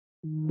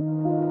Hello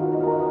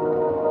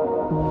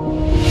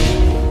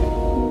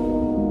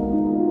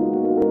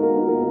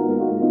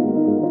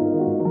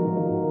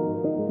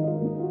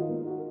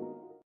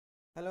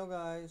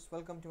guys,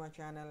 welcome to my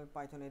channel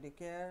Python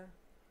Educare.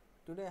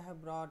 Today I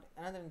have brought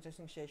another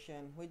interesting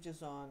session which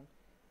is on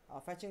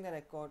fetching the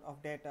record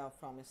of data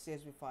from a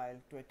CSV file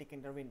to a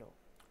Tkinter window.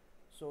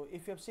 So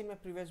if you have seen my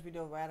previous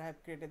video where I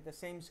have created the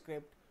same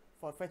script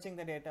for fetching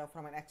the data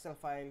from an Excel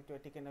file to a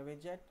Tkinter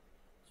widget.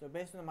 So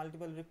based on the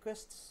multiple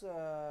requests,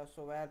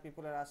 so where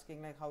people are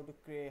asking like how to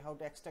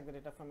extract the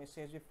data from a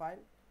CSV file.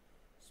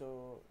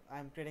 So I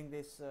am creating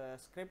this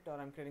script, or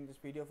I'm creating this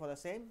video for the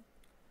same.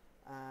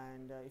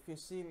 And if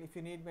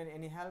you need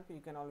any help,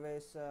 you can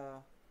always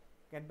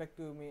get back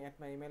to me at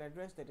my email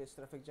address, that is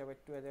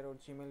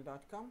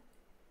rafiqjawed2@gmail.com.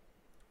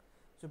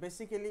 So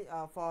basically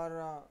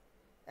for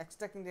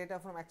extracting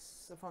data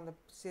from the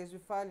CSV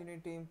file, you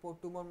need to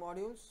import two more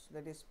modules,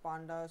 that is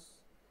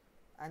pandas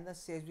and the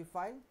CSV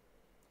file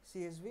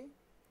CSV.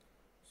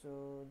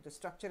 So the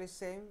structure is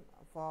same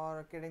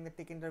for creating the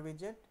Tkinter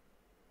widget.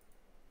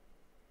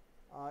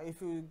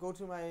 If you go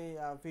to my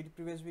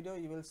previous video,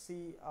 you will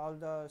see all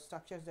the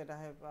structures that I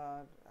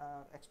have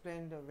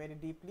explained very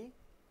deeply.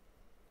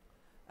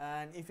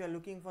 And if you are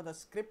looking for the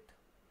script,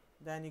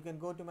 then you can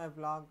go to my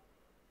blog,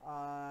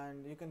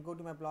 and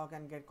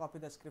get copy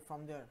the script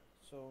from there.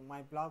 So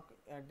my blog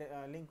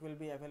link will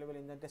be available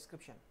in the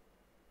description.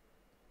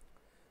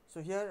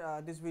 So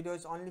here this video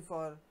is only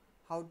for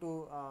how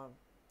to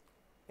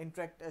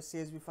interact a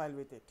CSV file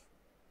with it.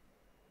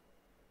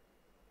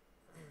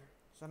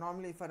 So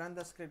normally if I run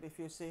the script, if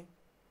you see,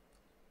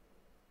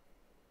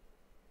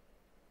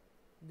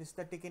 this is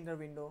the Tkinter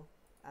window,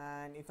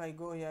 and if I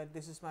go here,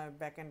 this is my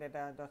backend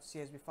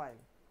data.csv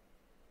file.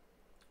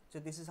 So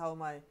this is how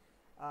my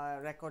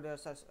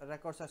records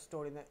are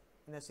stored in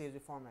the CSV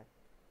format.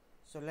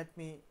 So let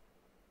me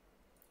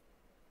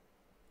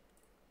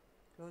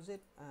close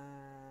it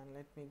and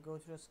let me go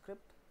through the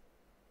script.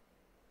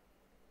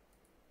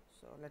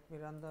 So let me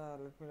run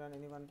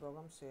any one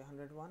program, say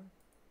 101.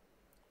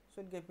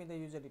 So it gave me the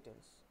user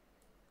details.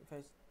 If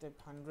I step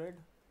 100,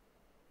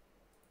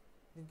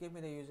 it gave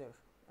me the user.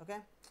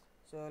 Okay,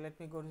 so let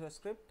me go to the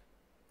script.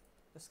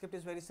 The script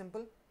is very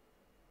simple.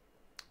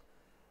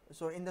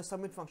 So in the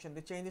submit function,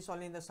 the change is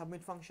only in the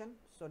submit function.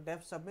 So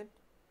def submit,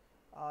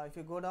 if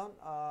you go down,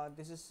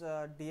 this is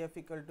df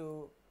equal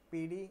to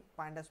pd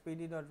pandas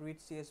pd dot read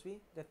csv,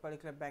 that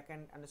particular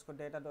backend underscore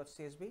data dot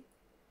csv.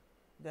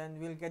 Then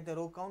we'll get the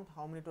row count,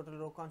 how many total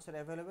row counts are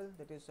available,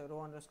 that is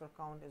row underscore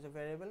count is a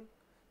variable,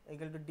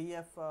 equal to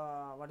df,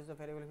 what is the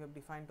variable we have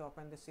defined to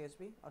open the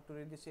CSV or to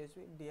read the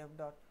CSV, df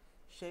dot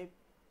shape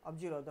of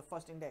 0, the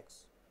first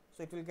index.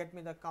 So it will get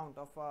me the count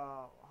of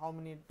how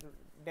many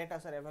data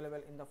are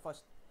available in the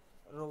first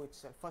row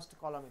itself, first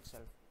column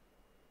itself.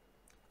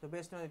 So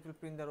based on it will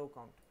print the row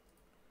count.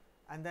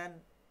 And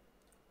then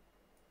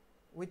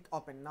with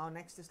open, now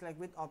next is like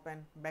with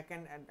open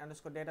backend and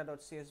underscore data dot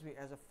csv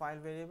as a file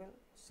variable,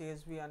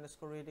 csv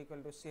underscore read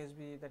equal to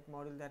csv, that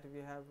module that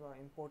we have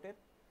imported,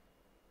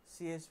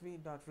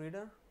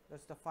 csv.reader,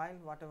 that's the file,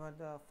 whatever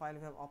the file we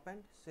have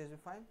opened, CSV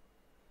file.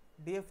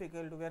 df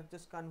equal to, we are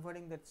just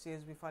converting that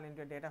CSV file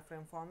into a data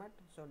frame format.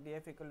 So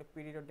df equal to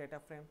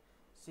pd.data frame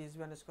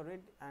csv underscore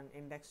read, and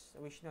index,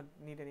 we should not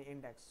need any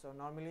index. So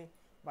normally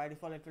by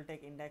default it will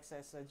take index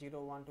as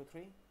 0, 1, 2,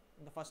 3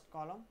 in the first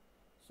column.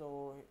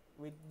 So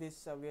with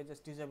this we are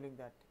just disabling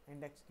that,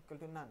 index equal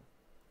to none.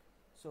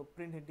 So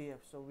print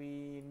df, so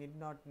we need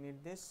not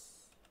need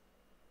this.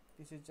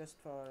 This is just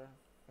for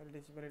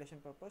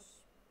validation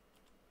purpose.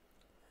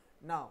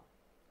 Now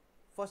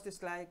first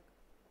is like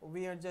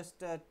we are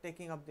just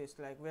taking up this,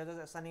 like we are just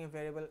assigning a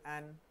variable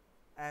n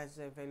as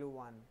a value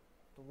 1.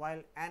 So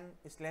while n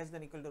is less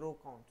than equal to row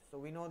count, so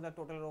we know the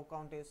total row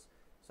count is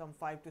some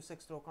 5 to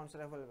 6 row counts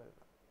are available,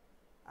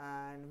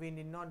 and we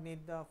need not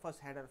need the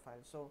first header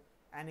file. So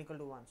n equal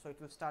to 1, so it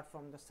will start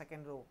from the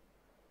second row,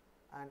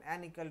 and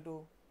n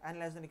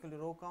less than equal to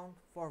row count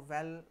for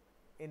val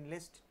in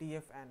list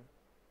dfn.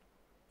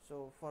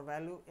 So for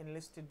value in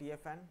list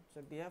dfn,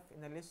 so df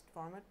in the list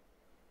format,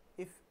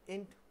 if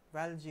int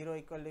val 0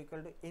 equal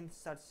to int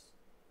search,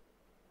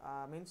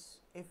 means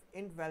if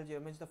int val 0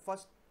 means the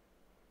first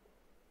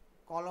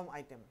column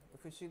item,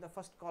 if you see the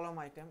first column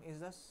item is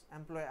this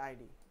employee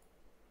id,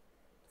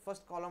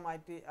 first column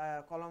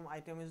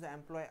item is the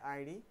employee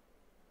id,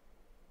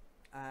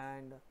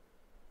 and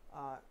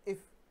if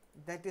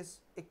that is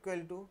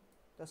equal to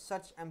the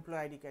search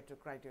employee id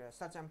criteria.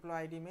 Search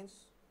employee id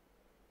means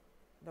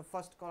the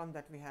first column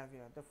that we have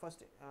here, the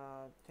first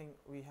thing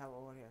we have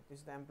over here, this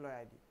is the employee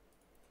id.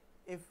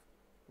 If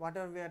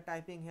whatever we are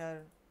typing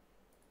here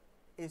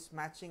is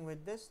matching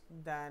with this,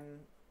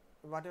 then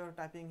whatever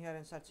typing here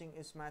and searching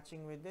is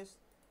matching with this,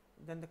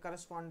 then the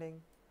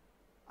corresponding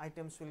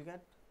items will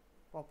get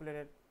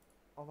populated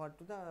over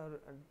to the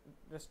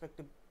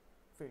respective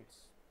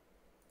fields.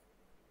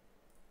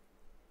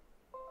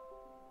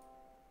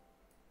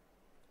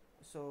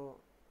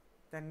 So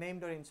then name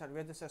dot insert,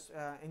 we are just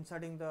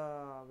inserting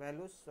the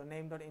values. So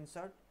name dot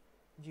insert,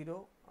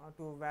 0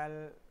 to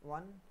val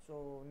 1.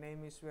 So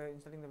name is we are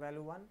inserting the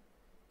value 1.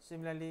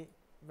 Similarly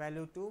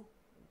value 2,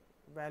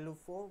 value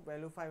 4,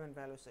 value 5 and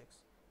value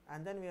 6,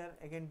 and then we are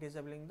again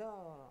disabling the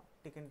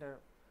Tkinter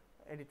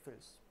edit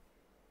fields,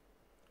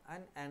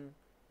 and n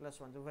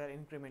plus 1, so we are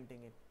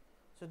incrementing it.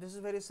 So this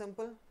is very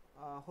simple.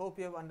 Hope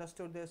you have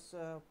understood this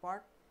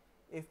part.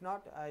 If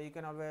not, you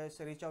can always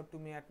reach out to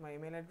me at my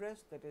email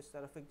address, that is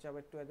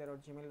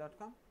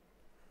rafiqjaved@gmail.com.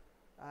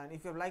 And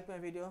if you have liked my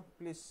video,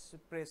 please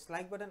press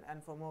like button,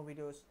 and for more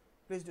videos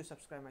please do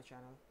subscribe my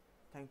channel.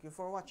 Thank you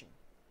for watching.